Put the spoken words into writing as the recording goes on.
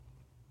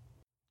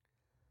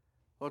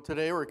Well,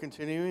 today we're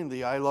continuing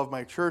the I Love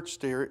My Church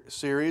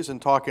series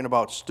and talking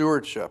about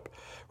stewardship.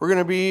 We're going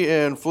to be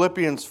in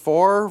Philippians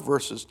 4,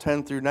 verses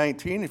 10 through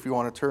 19, if you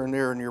want to turn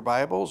there in your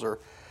Bibles, or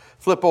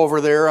flip over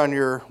there on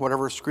your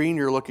whatever screen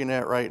you're looking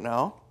at right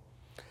now.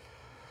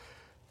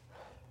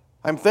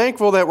 I'm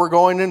thankful that we're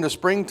going into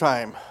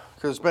springtime,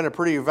 because it's been a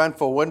pretty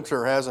eventful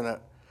winter, hasn't it?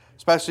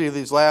 Especially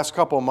these last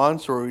couple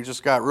months where we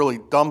just got really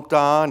dumped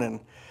on,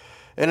 and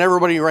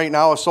everybody right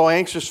now is so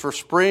anxious for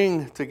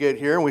spring to get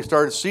here, and we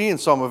started seeing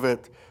some of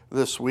it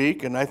this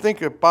week. And I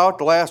think about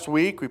the last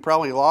week, we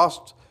probably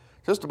lost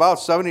just about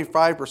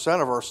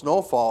 75% of our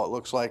snowfall, it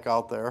looks like,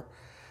 out there.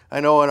 I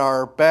know in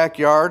our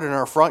backyard and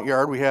our front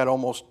yard, we had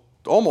almost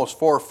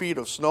 4 feet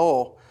of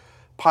snow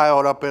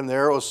piled up in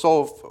there. It was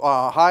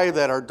so high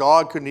that our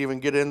dog couldn't even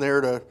get in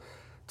there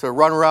to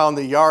run around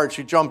the yard.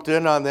 She jumped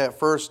in on that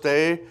first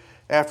day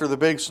after the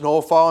big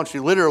snowfall, and she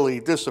literally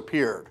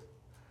disappeared.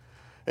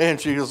 And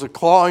she was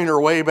clawing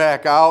her way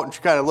back out, and she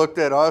kind of looked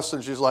at us,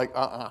 and she's like,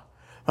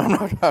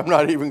 I'm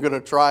not even going to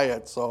try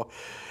it. So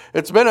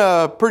it's been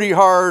a pretty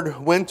hard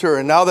winter,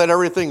 and now that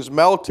everything's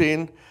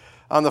melting,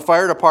 on the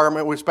fire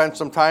department, we spent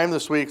some time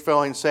this week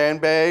filling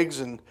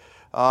sandbags and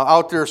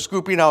out there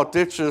scooping out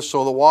ditches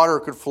so the water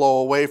could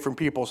flow away from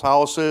people's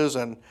houses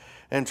and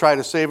try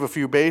to save a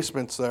few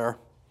basements there.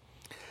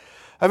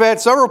 I've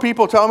had several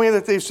people tell me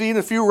that they've seen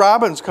a few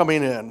robins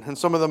coming in and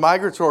some of the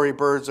migratory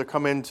birds that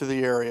come into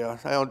the area.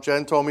 I know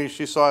Jen told me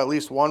she saw at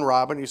least one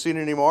robin. You seen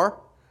any more?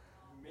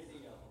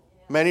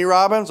 Many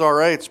robins? All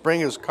right,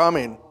 spring is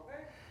coming.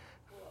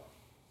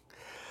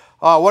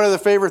 One of the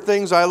favorite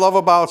things I love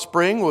about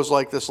spring was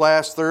like this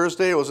last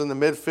Thursday. It was in the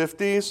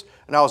mid-50s,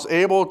 and I was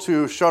able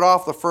to shut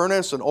off the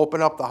furnace and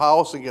open up the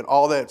house and get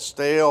all that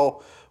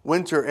stale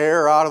winter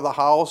air out of the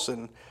house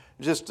and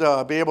just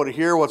be able to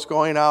hear what's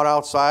going on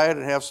outside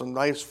and have some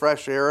nice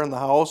fresh air in the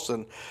house.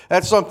 And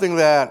that's something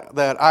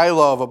that I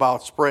love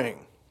about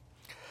spring.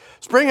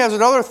 Spring has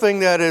another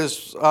thing that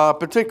is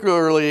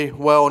particularly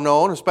well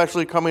known,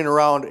 especially coming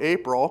around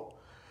April.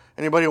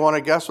 Anybody want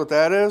to guess what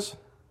that is?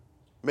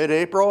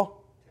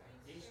 Mid-April?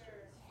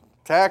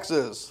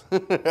 Taxes.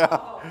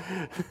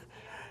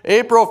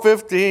 April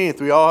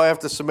 15th, we all have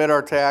to submit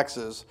our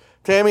taxes.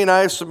 Tammy and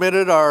I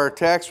submitted our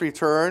tax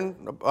return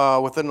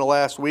within the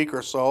last week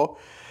or so.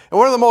 And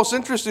one of the most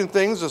interesting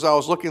things as I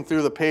was looking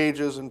through the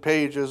pages and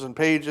pages and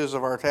pages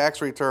of our tax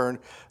return,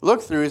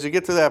 look through is you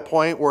get to that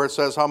point where it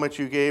says how much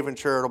you gave in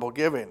charitable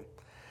giving.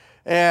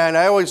 And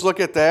I always look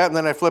at that, and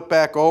then I flip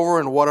back over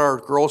and what our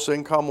gross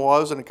income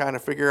was and kind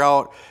of figure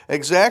out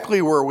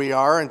exactly where we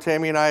are. And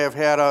Tammy and I have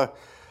had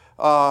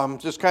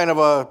just kind of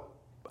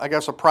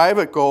a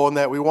private goal in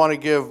that we want to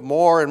give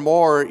more and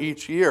more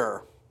each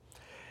year.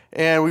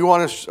 And we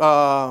want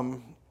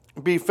to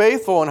be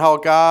faithful in how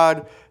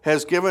God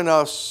has given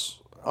us,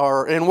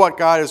 or in what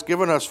God has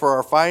given us for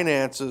our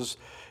finances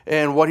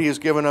and what He has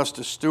given us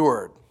to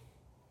steward.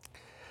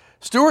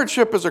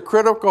 Stewardship is a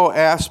critical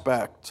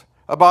aspect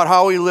about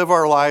how we live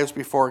our lives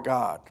before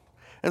God.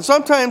 And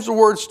sometimes the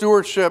word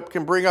stewardship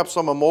can bring up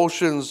some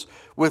emotions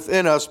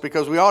within us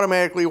because we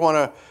automatically want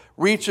to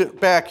reach it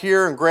back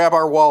here and grab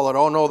our wallet.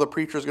 Oh no, the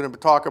preacher's going to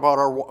talk about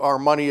our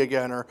money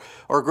again.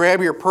 Or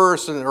grab your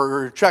purse or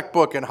your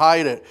checkbook and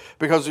hide it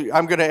because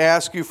I'm going to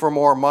ask you for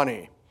more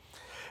money.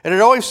 And it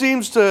always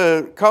seems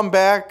to come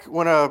back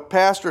when a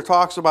pastor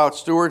talks about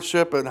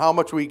stewardship and how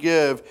much we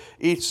give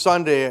each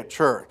Sunday at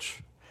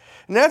church.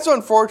 And that's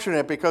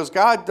unfortunate because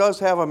God does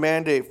have a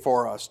mandate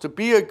for us to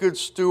be a good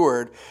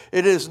steward.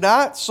 It is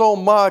not so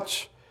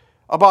much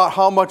about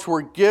how much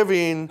we're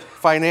giving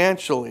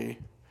financially.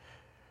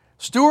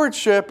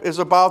 Stewardship is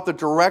about the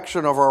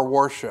direction of our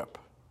worship.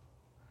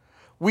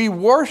 We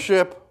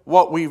worship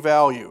what we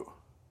value.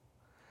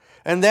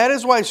 And that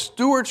is why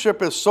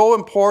stewardship is so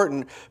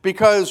important,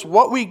 because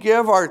what we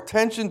give our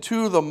attention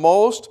to the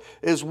most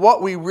is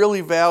what we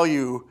really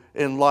value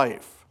in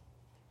life.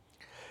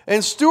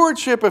 And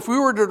stewardship, if we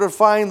were to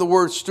define the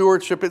word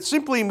stewardship, it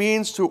simply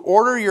means to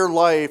order your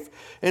life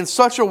in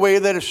such a way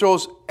that it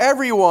shows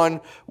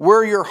everyone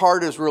where your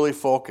heart is really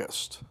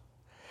focused.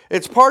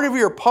 It's part of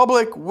your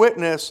public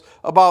witness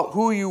about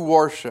who you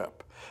worship.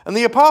 And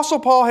the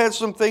Apostle Paul had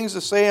some things to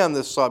say on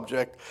this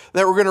subject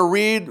that we're going to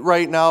read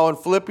right now in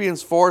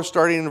Philippians 4,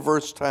 starting in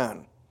verse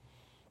 10.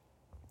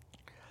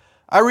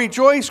 I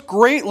rejoice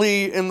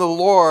greatly in the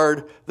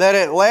Lord that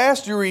at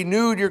last you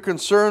renewed your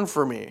concern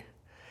for me.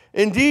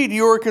 Indeed,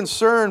 you were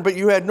concerned, but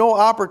you had no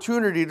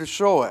opportunity to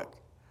show it.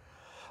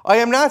 I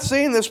am not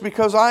saying this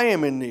because I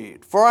am in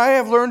need, for I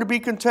have learned to be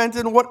content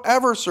in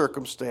whatever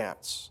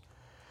circumstance.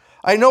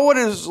 I know what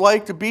it is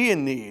like to be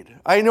in need.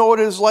 I know what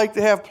it is like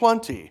to have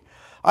plenty.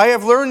 I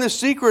have learned the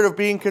secret of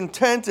being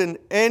content in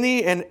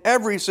any and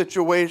every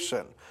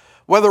situation,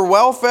 whether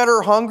well-fed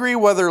or hungry,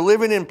 whether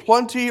living in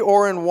plenty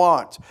or in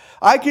want.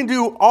 I can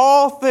do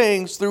all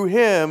things through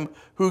Him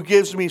who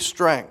gives me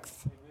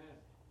strength.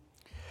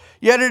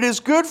 Yet it is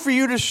good for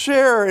you to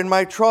share in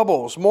my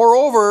troubles.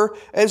 Moreover,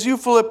 as you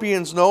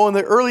Philippians know, in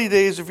the early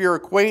days of your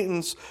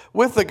acquaintance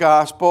with the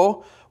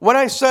gospel, When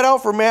I set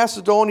out for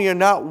Macedonia,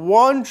 not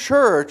one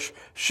church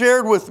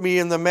shared with me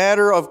in the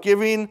matter of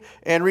giving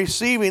and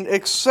receiving,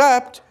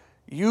 except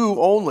you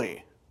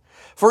only.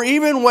 For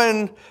even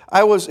when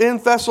I was in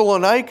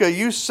Thessalonica,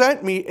 you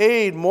sent me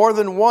aid more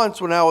than once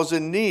when I was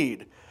in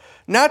need.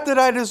 Not that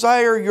I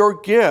desire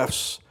your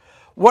gifts.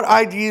 What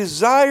I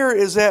desire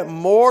is that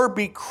more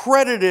be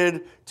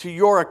credited to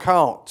your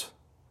account.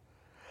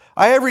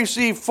 I have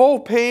received full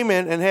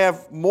payment and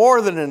have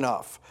more than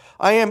enough.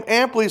 I am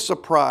amply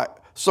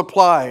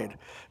supplied,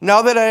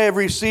 now that I have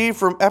received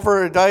from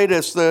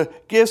Epaphroditus the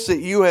gifts that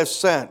you have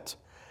sent.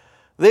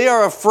 They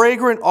are a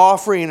fragrant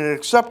offering, an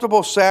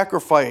acceptable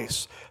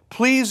sacrifice,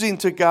 pleasing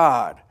to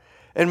God.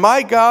 And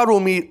my God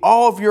will meet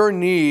all of your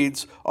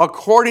needs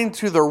according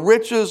to the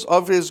riches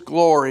of his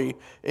glory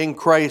in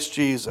Christ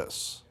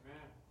Jesus.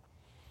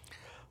 Amen.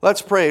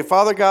 Let's pray.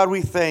 Father God,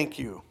 we thank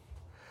you.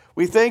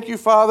 We thank you,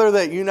 Father,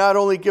 that you not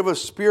only give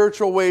us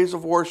spiritual ways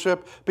of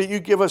worship, but you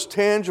give us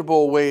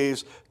tangible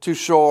ways to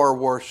show our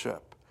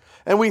worship.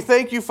 And we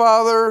thank you,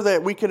 Father,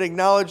 that we can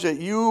acknowledge that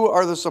you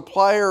are the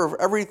supplier of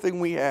everything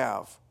we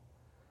have.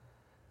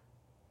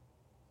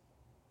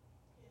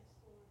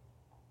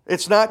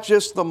 It's not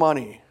just the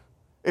money.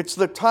 It's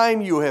the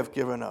time you have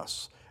given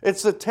us.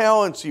 It's the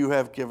talents you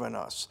have given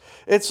us.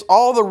 It's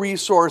all the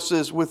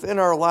resources within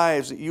our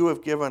lives that you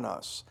have given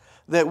us,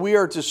 that we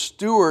are to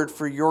steward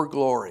for your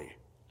glory.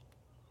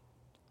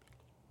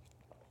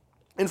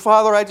 And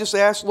Father, I just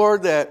ask,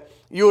 Lord, that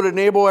you would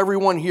enable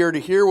everyone here to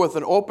hear with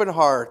an open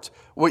heart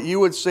what you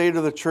would say to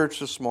the church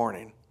this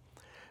morning.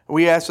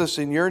 We ask this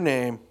in your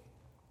name.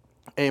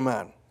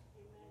 Amen.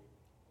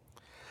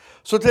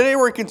 So today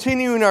we're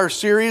continuing our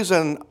series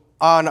on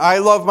I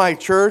Love My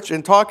Church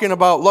and talking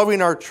about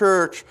loving our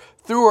church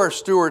through our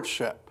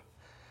stewardship.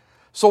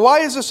 So why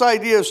is this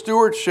idea of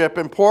stewardship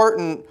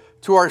important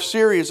to our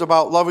series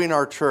about loving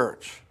our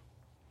church?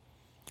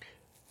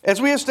 As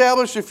we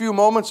established a few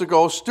moments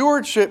ago,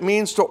 stewardship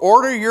means to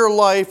order your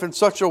life in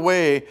such a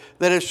way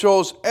that it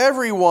shows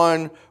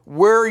everyone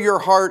where your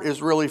heart is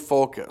really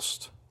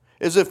focused.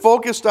 Is it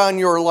focused on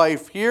your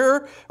life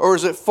here, or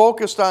is it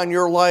focused on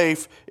your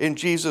life in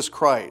Jesus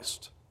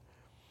Christ?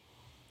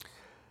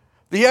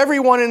 The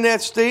everyone in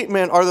that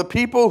statement are the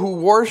people who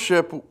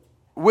worship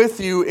with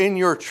you in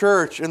your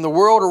church and the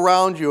world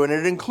around you, and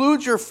it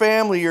includes your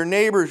family, your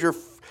neighbors, your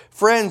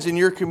friends in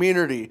your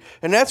community.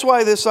 And that's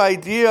why this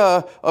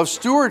idea of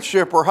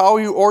stewardship, or how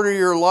you order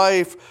your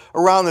life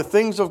around the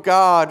things of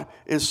God,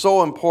 is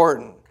so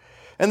important.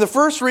 And the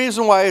first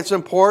reason why it's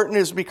important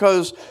is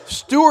because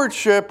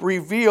stewardship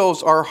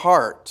reveals our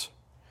heart.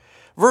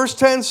 Verse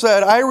 10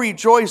 said, I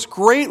rejoice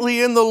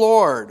greatly in the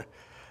Lord,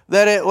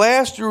 that at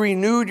last you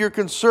renewed your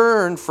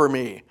concern for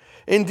me.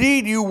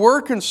 Indeed, you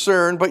were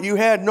concerned, but you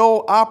had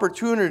no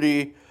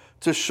opportunity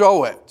to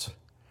show it.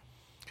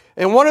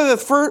 And one of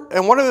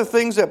the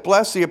things that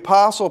blessed the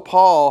Apostle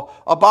Paul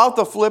about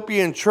the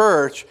Philippian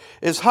church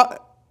is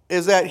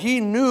that he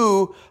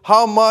knew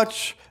how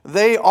much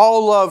they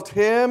all loved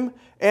him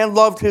and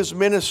loved his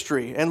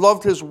ministry and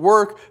loved his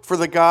work for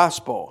the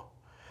gospel.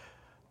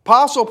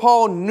 Apostle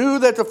Paul knew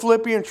that the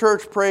Philippian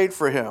church prayed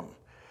for him.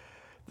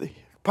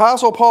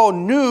 Apostle Paul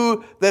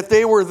knew that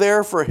they were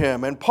there for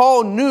him, and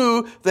Paul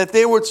knew that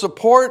they would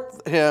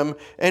support him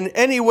in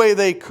any way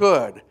they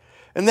could.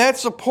 And that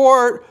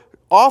support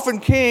often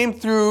came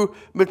through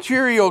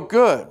material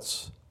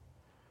goods.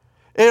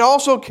 It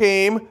also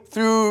came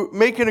through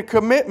making a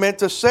commitment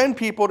to send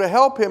people to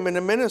help him in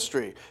the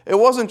ministry. It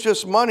wasn't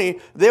just money.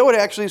 They would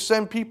actually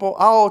send people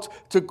out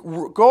to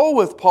go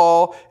with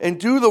Paul and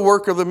do the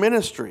work of the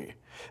ministry.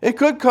 It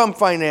could come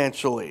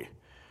financially.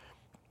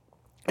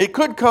 It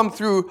could come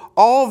through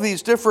all of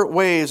these different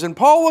ways. And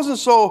Paul wasn't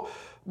so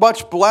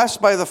much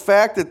blessed by the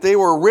fact that they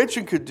were rich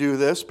and could do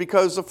this,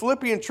 because the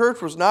Philippian church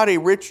was not a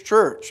rich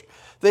church.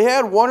 They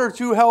had one or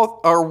two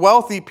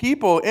wealthy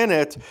people in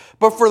it,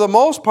 but for the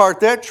most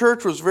part, that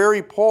church was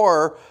very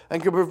poor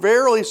and could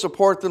barely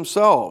support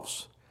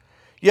themselves.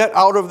 Yet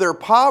out of their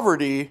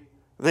poverty,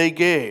 they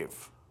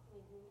gave.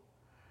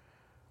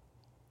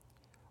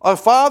 A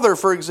father,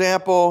 for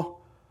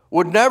example,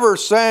 would never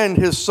send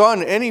his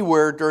son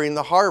anywhere during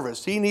the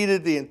harvest. He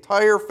needed the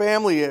entire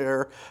family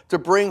there to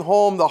bring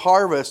home the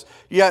harvest.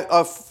 Yet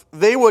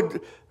they would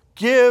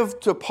give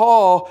to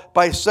Paul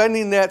by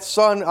sending that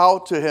son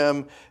out to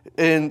him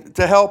and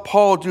to help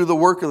Paul do the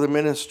work of the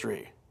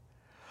ministry.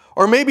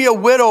 Or maybe a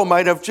widow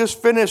might have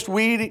just finished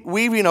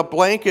weaving a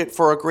blanket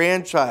for a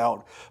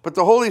grandchild, but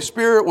the Holy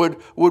Spirit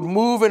would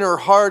move in her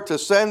heart to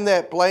send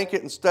that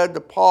blanket instead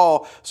to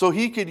Paul so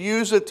he could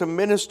use it to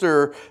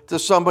minister to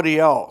somebody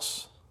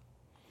else.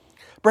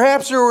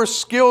 Perhaps there were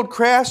skilled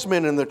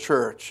craftsmen in the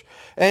church,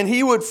 and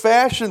he would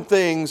fashion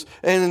things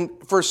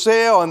for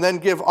sale and then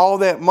give all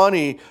that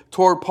money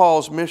toward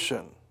Paul's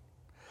mission.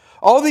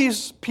 All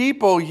these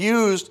people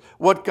used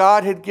what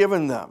God had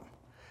given them.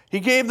 He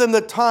gave them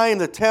the time,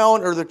 the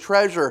talent, or the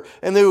treasure,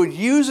 and they would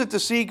use it to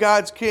see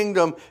God's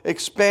kingdom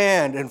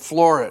expand and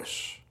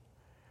flourish.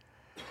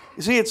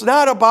 You see, it's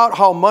not about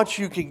how much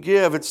you can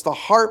give. It's the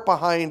heart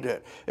behind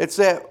it. It's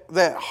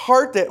that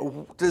heart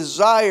that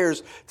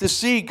desires to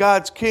see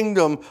God's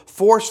kingdom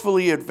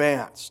forcefully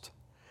advanced.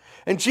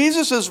 And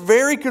Jesus is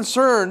very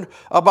concerned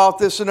about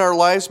this in our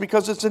lives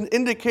because it's an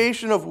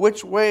indication of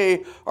which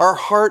way our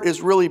heart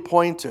is really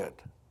pointed.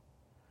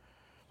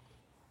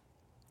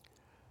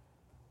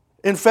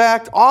 In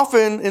fact,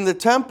 often in the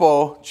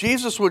temple,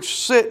 Jesus would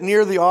sit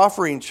near the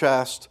offering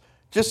chest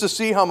just to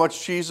see how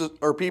much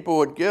people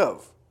would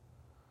give.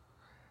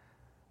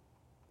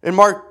 In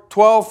Mark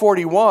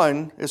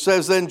 12:41, it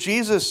says, "Then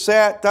Jesus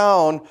sat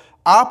down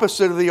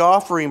opposite of the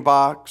offering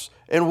box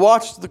and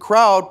watched the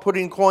crowd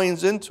putting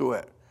coins into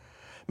it.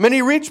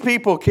 Many rich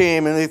people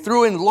came and they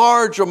threw in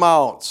large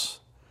amounts.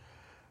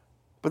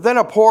 But then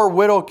a poor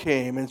widow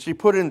came and she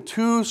put in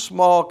 2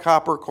 small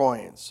copper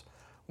coins,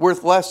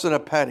 worth less than a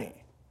penny.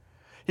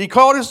 He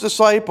called his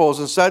disciples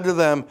and said to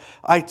them,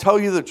 'I tell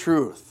you the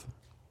truth.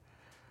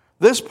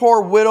 This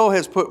poor widow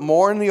has put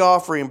more in the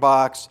offering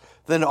box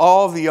than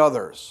all of the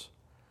others.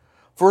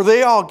 For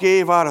they all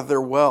gave out of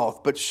their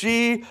wealth, but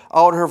she,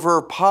 out of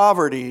her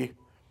poverty,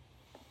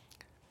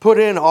 put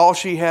in all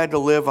she had to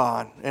live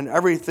on and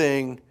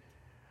everything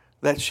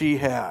that she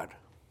had.'"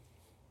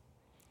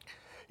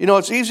 You know,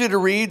 it's easy to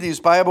read these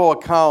Bible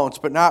accounts,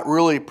 but not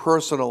really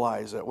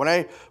personalize it.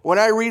 When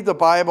I read the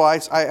Bible, I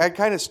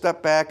kind of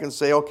step back and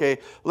say, okay,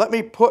 let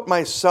me put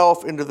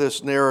myself into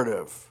this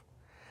narrative.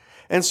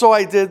 And so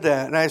I did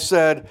that, and I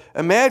said,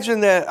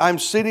 imagine that I'm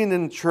sitting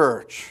in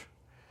church.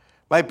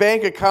 My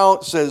bank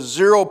account says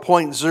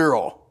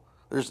 0.0.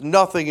 There's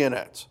nothing in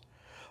it.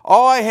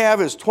 All I have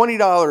is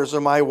 $20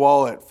 in my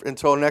wallet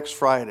until next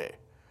Friday.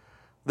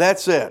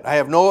 That's it. I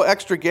have no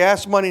extra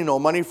gas money, no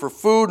money for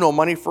food, no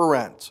money for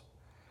rent.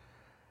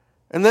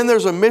 And then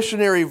there's a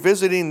missionary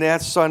visiting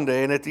that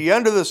Sunday, and at the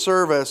end of the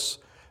service,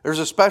 there's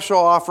a special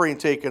offering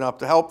taken up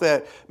to help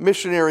that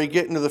missionary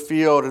get into the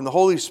field, and the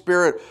Holy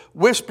Spirit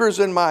whispers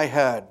in my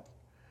head,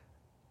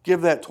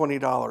 "Give that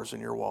 $20 in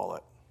your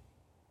wallet."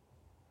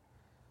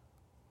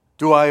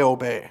 Do I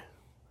obey?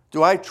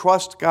 Do I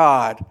trust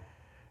God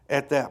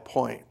at that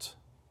point?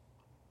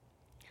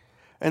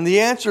 And the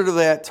answer to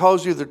that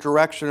tells you the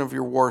direction of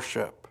your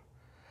worship,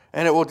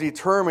 and it will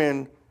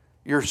determine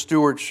your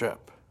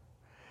stewardship.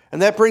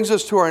 And that brings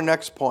us to our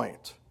next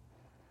point.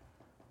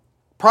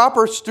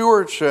 Proper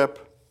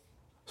stewardship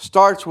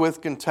starts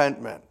with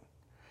contentment.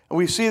 And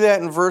we see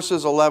that in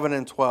verses 11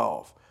 and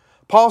 12.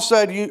 Paul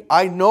said,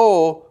 "I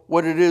know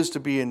what it is to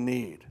be in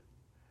need,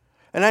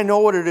 and I know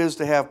what it is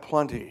to have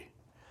plenty.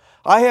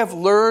 I have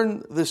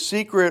learned the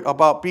secret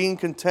about being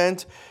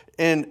content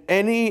in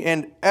any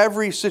and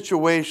every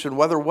situation,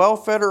 whether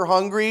well-fed or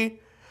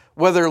hungry,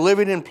 whether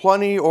living in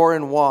plenty or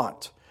in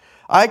want.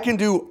 I can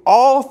do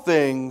all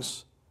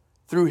things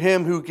through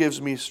him who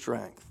gives me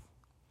strength."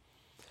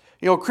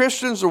 You know,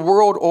 Christians the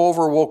world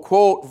over will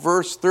quote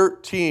verse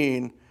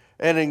 13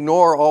 and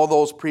ignore all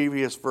those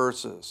previous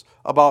verses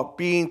about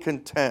being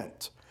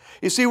content.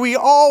 You see, we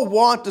all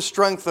want the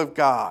strength of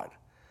God,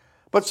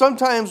 but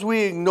sometimes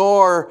we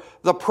ignore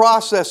the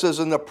processes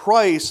and the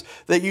price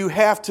that you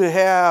have to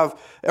have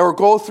or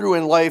go through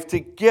in life to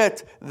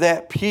get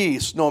that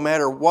peace no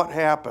matter what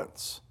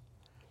happens.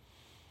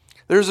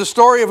 There's a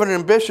story of an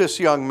ambitious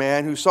young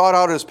man who sought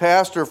out his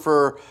pastor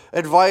for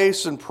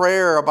advice and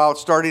prayer about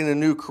starting a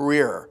new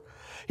career.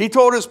 He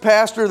told his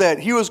pastor that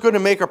he was going to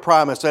make a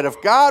promise that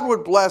if God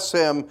would bless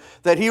him,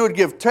 that he would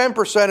give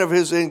 10% of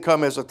his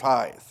income as a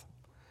tithe.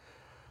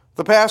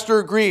 The pastor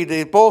agreed.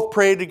 They both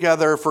prayed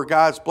together for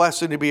God's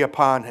blessing to be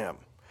upon him.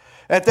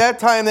 At that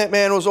time, that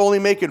man was only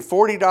making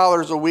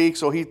 $40 a week,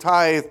 so he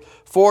tithed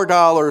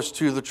 $4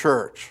 to the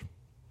church.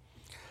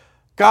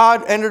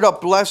 God ended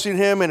up blessing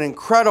him in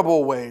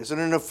incredible ways.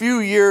 And in a few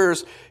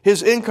years,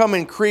 his income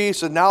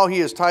increased, and now he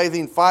is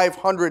tithing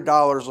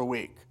 $500 a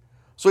week.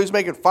 So he's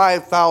making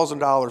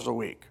 $5,000 a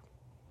week.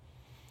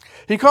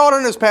 He called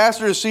on his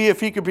pastor to see if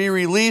he could be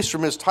released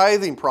from his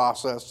tithing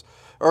process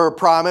or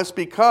promise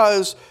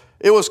because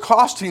it was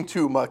costing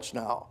too much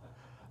now.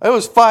 It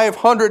was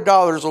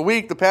 $500 a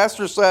week. The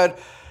pastor said,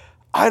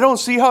 "I don't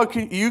see how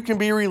you can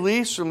be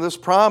released from this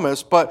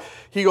promise." But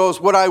he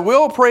goes, "What I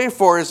will pray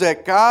for is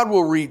that God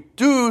will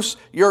reduce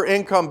your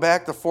income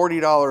back to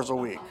 $40 a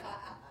week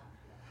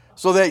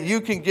so that you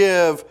can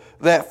give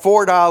that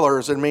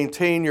 $4 and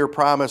maintain your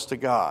promise to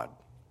God."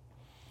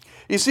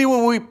 You see,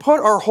 when we put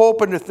our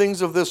hope into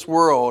things of this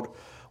world,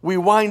 we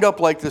wind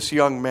up like this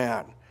young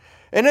man.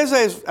 And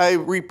as I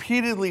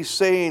repeatedly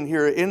saying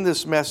here in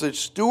this message,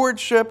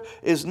 stewardship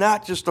is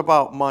not just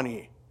about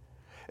money.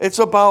 It's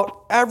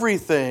about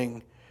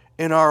everything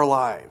in our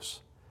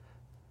lives.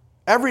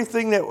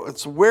 Everything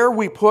it's where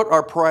we put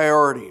our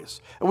priorities.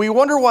 And we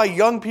wonder why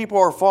young people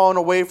are falling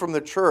away from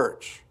the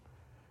church.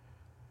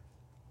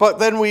 But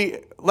then we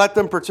let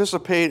them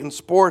participate in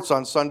sports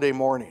on Sunday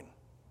morning.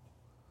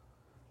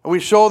 And we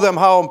show them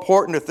how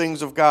important the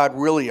things of God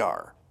really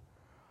are.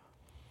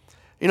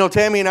 You know,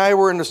 Tammy and I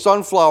were in the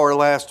Sunflower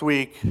last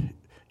week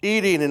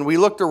eating, and we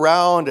looked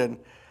around, and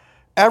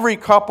every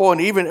couple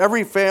and even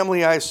every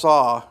family I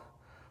saw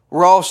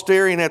were all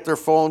staring at their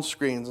phone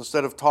screens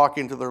instead of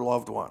talking to their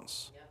loved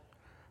ones.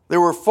 They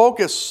were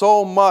focused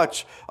so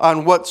much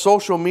on what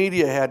social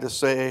media had to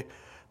say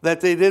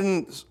that they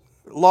didn't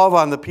love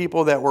on the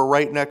people that were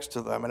right next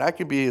to them. And I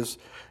could be as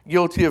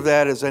guilty of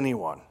that as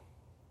anyone.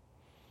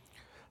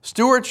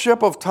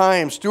 Stewardship of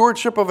time,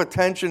 stewardship of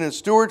attention, and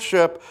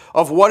stewardship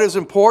of what is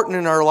important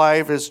in our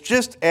life is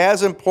just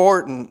as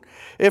important,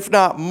 if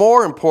not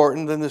more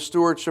important, than the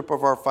stewardship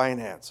of our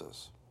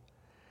finances.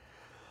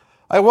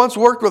 I once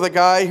worked with a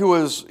guy who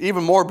was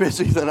even more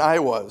busy than I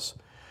was.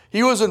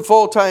 He was in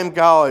full-time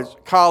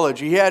college.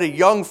 He had a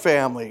young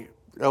family,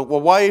 a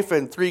wife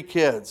and 3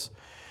 kids.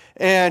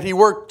 And he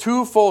worked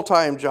 2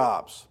 full-time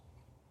jobs.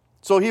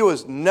 So he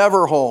was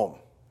never home.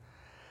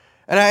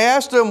 And I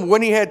asked him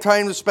when he had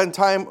time to spend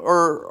time,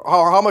 or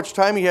how much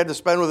time he had to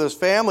spend with his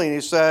family. And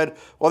he said,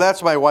 well,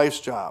 that's my wife's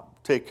job,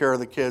 take care of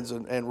the kids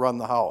and run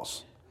the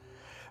house.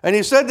 And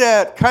he said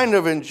that kind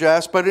of in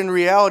jest, but in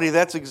reality,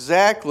 that's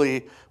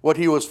exactly what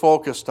he was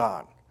focused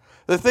on.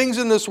 The things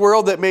in this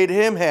world that made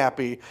him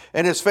happy,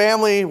 and his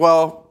family,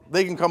 well,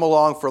 they can come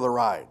along for the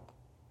ride.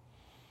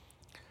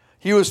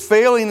 He was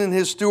failing in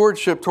his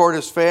stewardship toward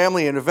his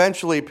family and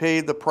eventually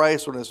paid the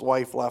price when his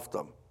wife left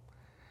him.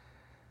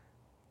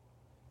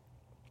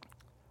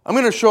 I'm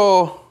going to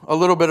show a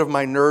little bit of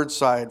my nerd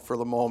side for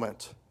the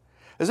moment.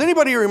 Does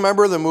anybody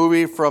remember the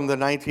movie from the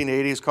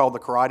 1980s called The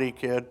Karate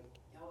Kid?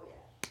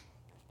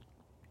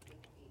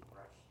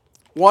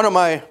 It's one of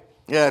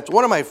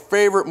my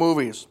favorite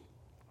movies.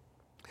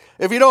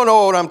 If you don't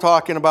know what I'm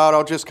talking about,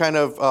 I'll just kind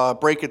of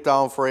break it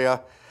down for you.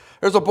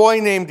 There's a boy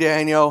named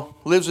Daniel,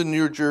 lives in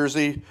New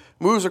Jersey,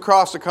 moves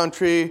across the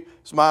country.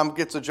 His mom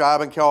gets a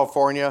job in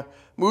California,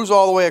 moves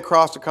all the way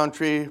across the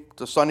country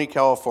to sunny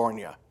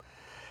California.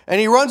 And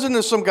he runs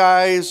into some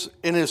guys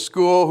in his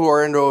school who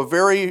are into a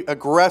very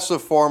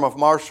aggressive form of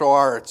martial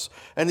arts.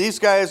 And these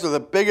guys are the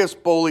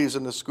biggest bullies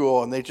in the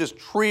school, and they just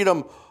treat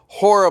him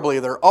horribly.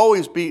 They're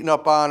always beating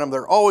up on him.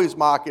 They're always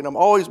mocking him,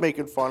 always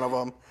making fun of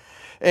him.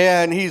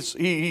 And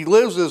he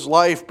lives his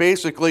life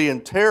basically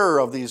in terror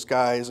of these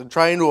guys and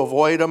trying to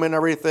avoid them and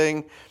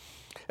everything.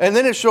 And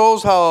then it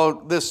shows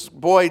how this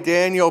boy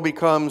Daniel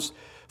becomes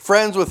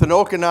friends with an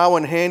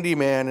Okinawan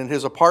handyman in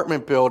his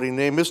apartment building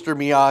named Mr.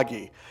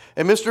 Miyagi.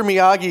 And Mr.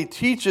 Miyagi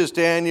teaches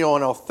Daniel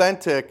an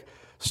authentic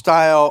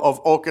style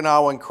of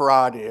Okinawan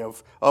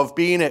karate, of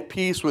being at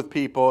peace with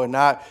people and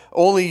not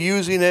only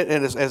using it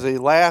as a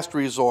last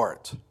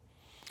resort.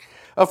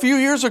 A few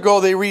years ago,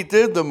 they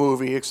redid the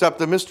movie, except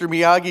the Mr.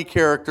 Miyagi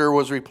character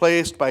was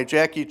replaced by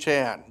Jackie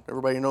Chan.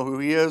 Everybody know who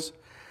he is?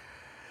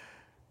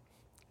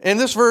 In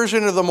this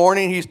version of The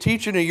Morning, he's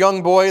teaching a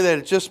young boy that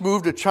had just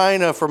moved to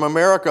China from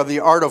America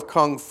the art of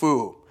Kung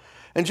Fu.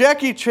 And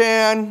Jackie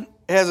Chan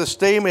has a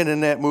statement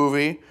in that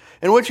movie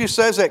in which he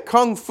says that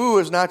Kung Fu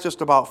is not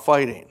just about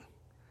fighting.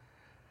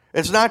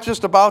 It's not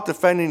just about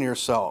defending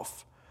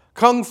yourself.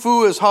 Kung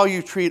Fu is how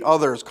you treat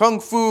others. Kung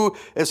Fu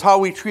is how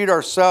we treat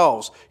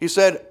ourselves. He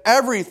said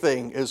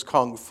everything is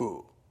Kung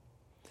Fu.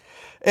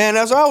 And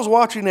as I was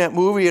watching that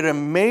movie, it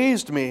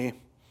amazed me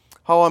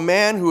how a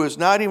man who is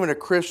not even a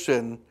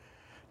Christian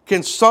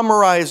can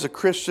summarize the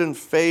Christian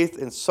faith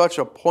in such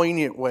a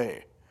poignant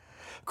way.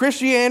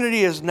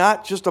 Christianity is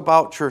not just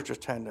about church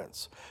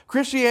attendance.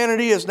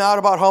 Christianity is not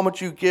about how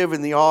much you give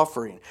in the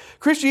offering.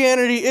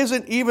 Christianity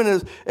isn't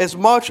even as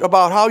much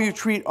about how you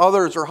treat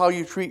others or how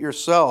you treat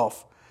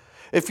yourself.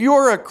 If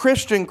you're a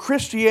Christian,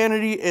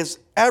 Christianity is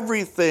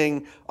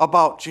everything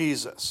about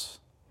Jesus.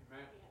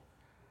 Amen.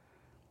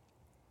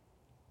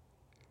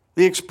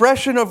 The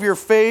expression of your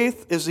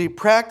faith is the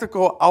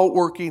practical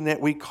outworking that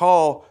we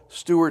call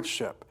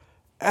stewardship.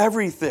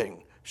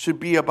 Everything should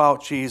be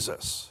about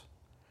Jesus.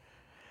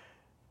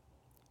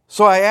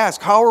 So I ask,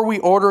 how are we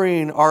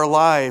ordering our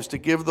lives to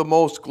give the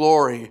most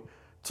glory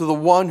to the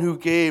one who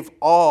gave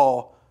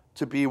all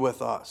to be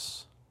with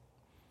us?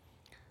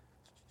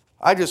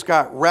 I just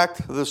got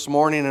wrecked this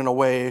morning in a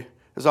way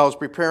as I was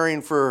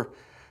preparing for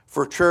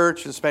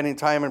church and spending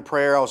time in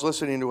prayer. I was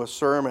listening to a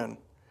sermon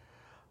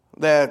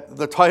that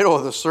the title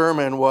of the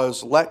sermon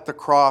was "Let the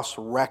Cross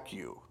Wreck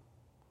You."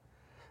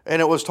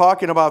 And it was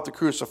talking about the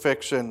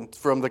crucifixion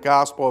from the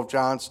Gospel of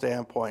John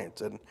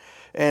standpoint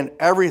and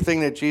everything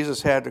that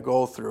Jesus had to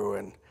go through.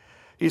 And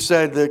he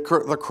said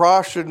the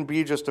cross shouldn't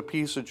be just a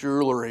piece of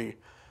jewelry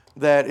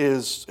that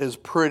is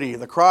pretty.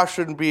 The cross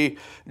shouldn't be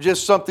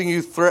just something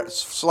you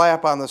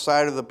slap on the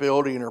side of the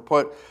building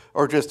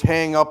or just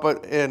hang up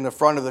in the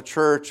front of the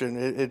church, and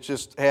it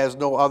just has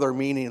no other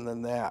meaning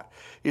than that.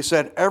 He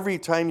said every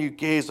time you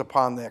gaze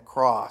upon that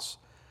cross,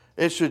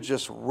 it should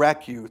just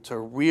wreck you to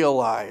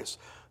realize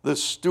the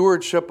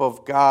stewardship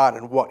of God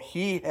and what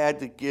He had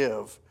to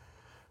give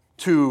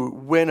to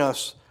win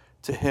us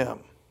to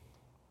Him.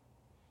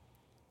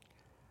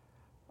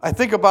 I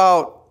think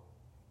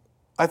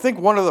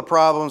one of the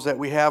problems that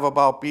we have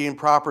about being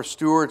proper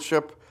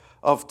stewardship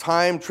of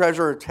time,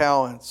 treasure, or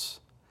talents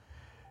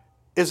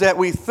is that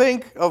we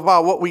think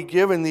about what we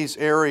give in these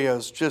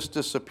areas just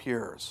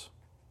disappears.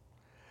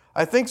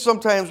 I think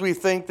sometimes we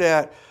think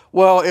that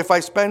Well, if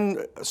I spend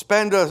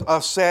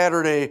a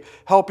Saturday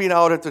helping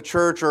out at the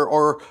church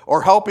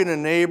or helping a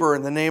neighbor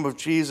in the name of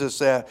Jesus,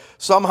 that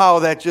somehow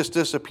that just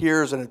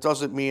disappears and it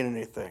doesn't mean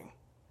anything.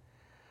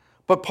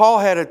 But Paul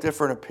had a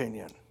different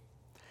opinion.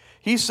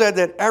 He said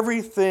that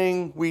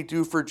everything we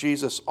do for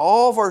Jesus,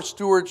 all of our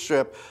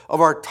stewardship of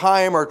our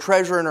time, our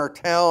treasure, and our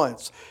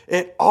talents,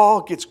 it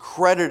all gets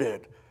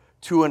credited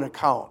to an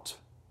account.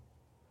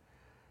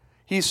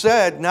 He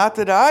said, not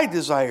that I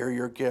desire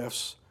your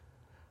gifts.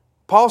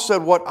 Paul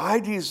said, what I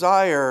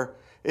desire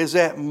is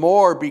that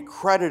more be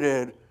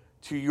credited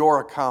to your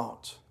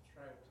account.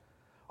 Right.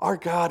 Our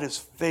God is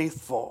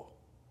faithful.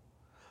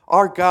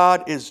 Our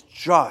God is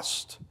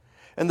just.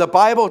 And the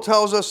Bible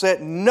tells us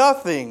that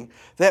nothing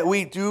that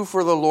we do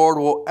for the Lord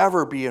will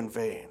ever be in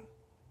vain.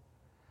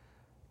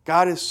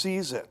 God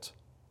sees it.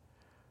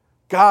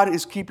 God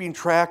is keeping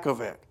track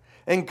of it.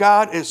 And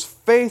God is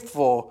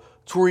faithful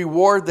to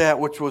reward that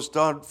which was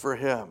done for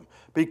him.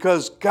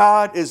 Because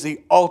God is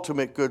the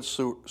ultimate good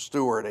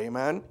steward.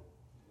 Amen?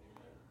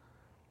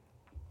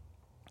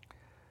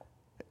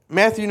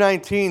 Matthew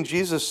 19,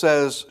 Jesus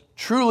says,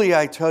 truly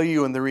I tell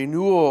you, in the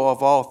renewal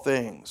of all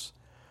things,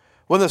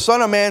 when the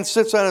Son of Man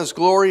sits on his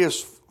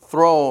glorious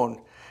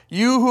throne,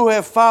 you who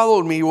have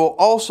followed me will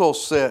also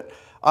sit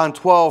on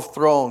 12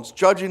 thrones,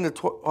 judging the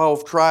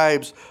 12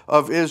 tribes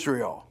of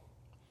Israel.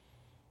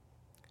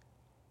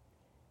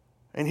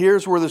 And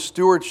here's where the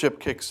stewardship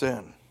kicks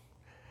in.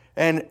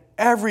 And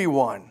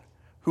everyone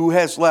who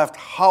has left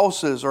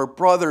houses or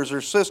brothers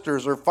or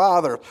sisters or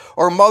father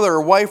or mother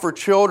or wife or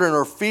children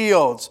or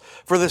fields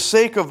for the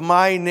sake of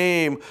my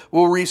name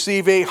will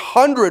receive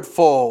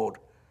 100-fold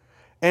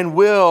and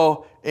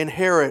will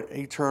inherit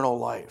eternal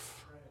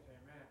life.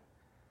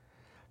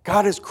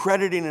 God is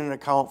crediting an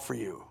account for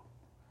you.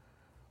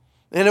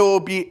 And it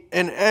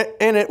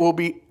will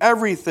be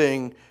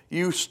everything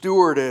you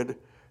stewarded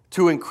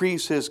to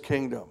increase his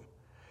kingdom.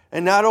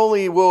 And not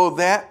only will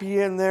that be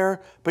in there,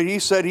 but he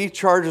said he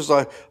charges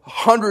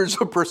hundreds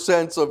of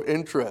percents of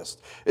interest.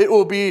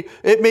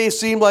 It may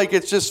seem like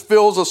it just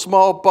fills a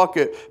small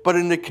bucket, but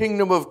in the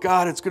kingdom of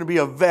God, it's going to be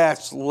a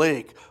vast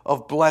lake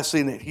of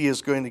blessing that he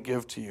is going to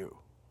give to you.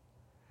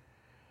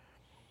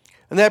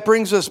 And that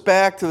brings us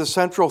back to the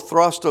central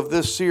thrust of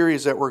this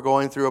series that we're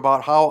going through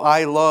about how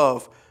I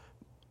love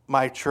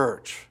my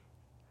church.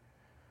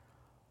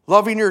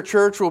 Loving your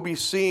church will be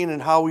seen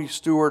in how we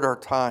steward our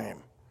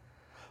time.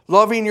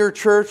 Loving your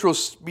church will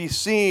be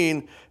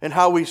seen in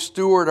how we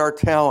steward our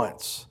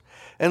talents.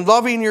 And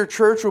loving your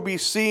church will be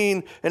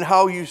seen in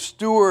how you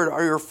steward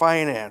your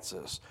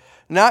finances.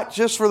 Not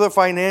just for the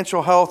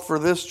financial health for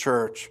this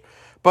church,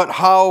 but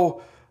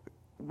how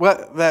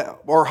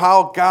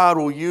God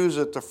will use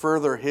it to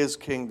further his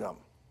kingdom.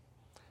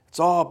 It's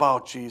all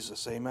about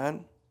Jesus.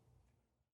 Amen?